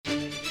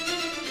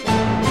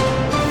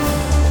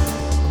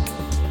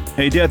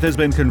A death has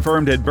been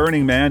confirmed at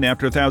Burning Man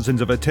after thousands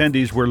of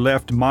attendees were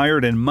left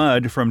mired in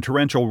mud from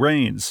torrential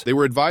rains. They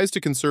were advised to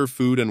conserve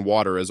food and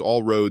water as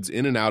all roads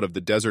in and out of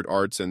the Desert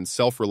Arts and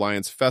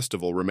Self-Reliance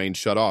Festival remained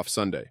shut off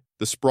Sunday.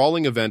 The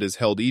sprawling event is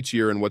held each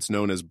year in what's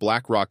known as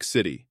Black Rock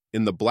City,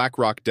 in the Black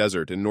Rock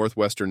Desert in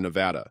northwestern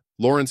Nevada.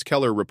 Lawrence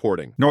Keller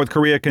reporting. North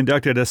Korea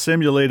conducted a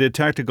simulated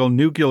tactical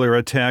nuclear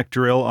attack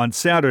drill on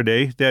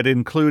Saturday that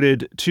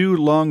included 2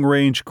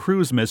 long-range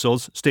cruise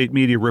missiles, state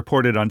media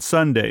reported on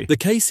Sunday. The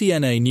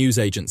KCNA news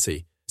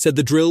agency said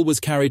the drill was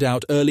carried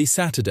out early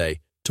Saturday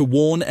to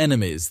warn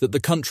enemies that the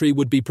country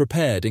would be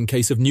prepared in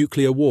case of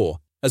nuclear war,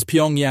 as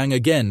Pyongyang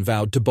again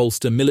vowed to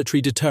bolster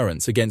military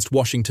deterrence against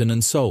Washington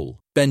and Seoul.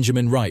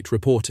 Benjamin Wright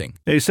reporting.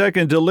 A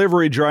second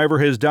delivery driver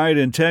has died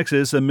in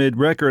Texas amid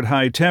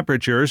record-high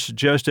temperatures,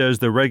 just as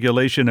the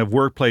regulation of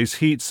workplace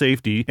heat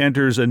safety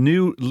enters a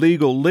new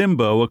legal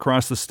limbo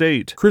across the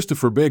state.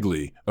 Christopher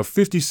Begley, a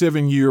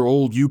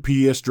 57-year-old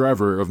UPS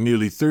driver of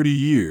nearly 30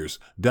 years,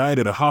 died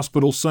at a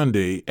hospital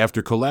Sunday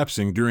after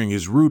collapsing during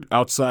his route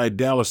outside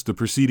Dallas the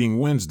preceding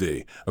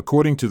Wednesday,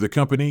 according to the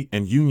company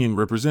and union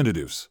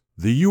representatives.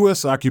 The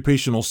U.S.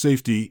 Occupational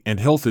Safety and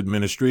Health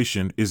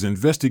Administration is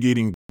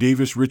investigating.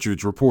 Davis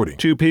Richards reporting.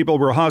 2 people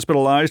were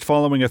hospitalized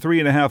following a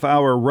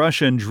 3.5-hour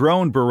Russian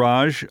drone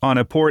barrage on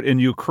a port in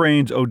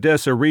Ukraine's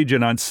Odessa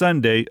region on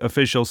Sunday,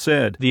 officials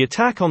said. The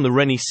attack on the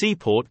Reni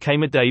seaport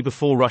came a day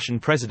before Russian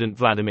President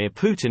Vladimir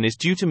Putin is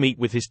due to meet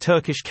with his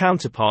Turkish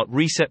counterpart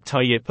Recep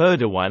Tayyip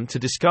Erdogan to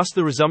discuss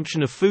the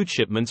resumption of food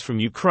shipments from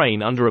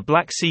Ukraine under a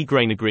Black Sea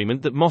grain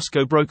agreement that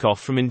Moscow broke off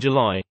from in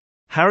July.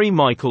 Harry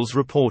Michaels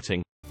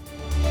reporting.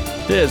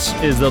 This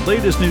is the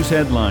latest news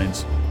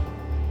headlines.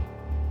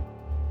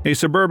 A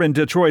suburban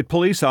Detroit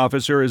police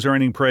officer is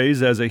earning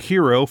praise as a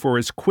hero for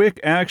his quick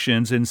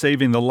actions in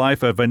saving the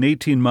life of an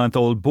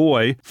 18-month-old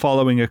boy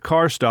following a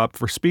car stop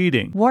for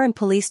speeding. Warren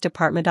Police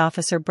Department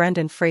Officer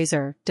Brendan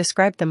Fraser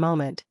described the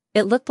moment.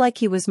 It looked like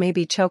he was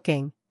maybe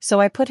choking, so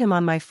I put him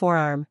on my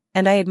forearm,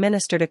 and I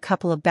administered a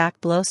couple of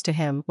back blows to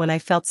him when I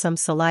felt some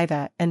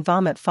saliva and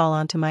vomit fall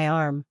onto my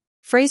arm.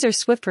 Fraser's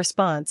swift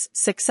response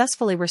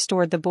successfully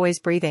restored the boy's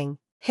breathing.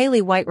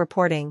 Haley White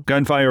reporting.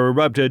 Gunfire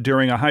erupted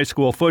during a high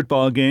school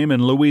football game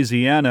in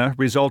Louisiana,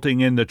 resulting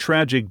in the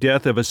tragic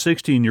death of a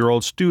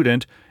 16-year-old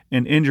student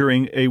and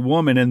injuring a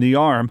woman in the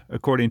arm,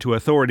 according to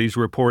authorities'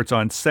 reports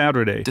on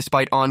Saturday.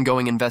 Despite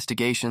ongoing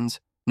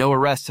investigations, no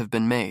arrests have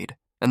been made,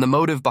 and the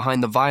motive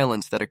behind the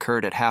violence that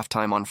occurred at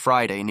halftime on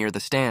Friday near the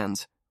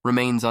stands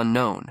remains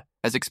unknown,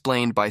 as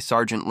explained by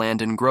Sergeant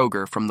Landon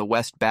Groger from the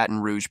West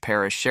Baton Rouge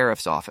Parish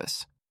Sheriff's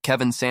Office.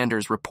 Kevin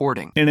Sanders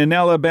reporting. In an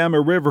Alabama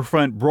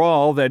riverfront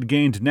brawl that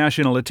gained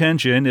national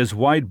attention as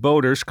white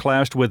boaters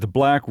clashed with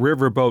black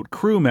riverboat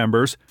crew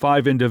members,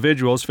 5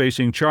 individuals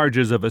facing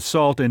charges of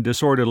assault and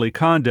disorderly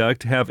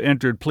conduct have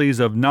entered pleas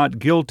of not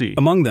guilty.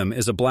 Among them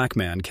is a black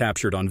man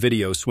captured on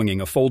video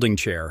swinging a folding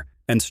chair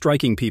and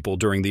striking people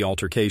during the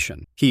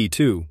altercation. He,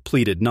 too,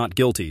 pleaded not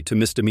guilty to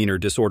misdemeanor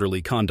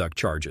disorderly conduct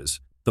charges.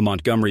 The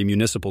Montgomery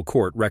Municipal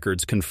Court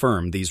records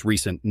confirm these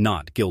recent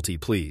not guilty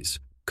pleas.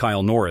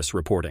 Kyle Norris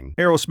reporting.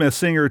 Aerosmith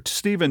singer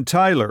Steven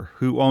Tyler,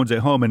 who owns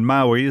a home in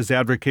Maui, is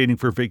advocating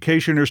for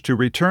vacationers to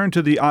return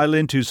to the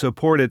island to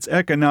support its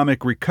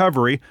economic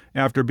recovery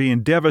after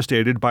being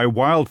devastated by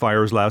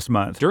wildfires last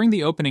month. During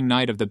the opening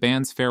night of the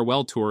band's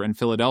farewell tour in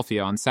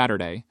Philadelphia on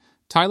Saturday,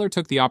 Tyler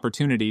took the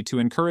opportunity to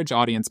encourage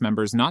audience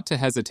members not to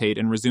hesitate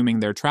in resuming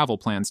their travel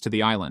plans to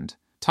the island.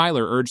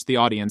 Tyler urged the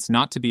audience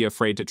not to be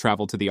afraid to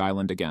travel to the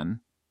island again.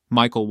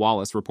 Michael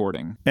Wallace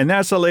reporting. And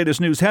that's the latest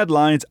news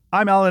headlines.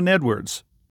 I'm Alan Edwards.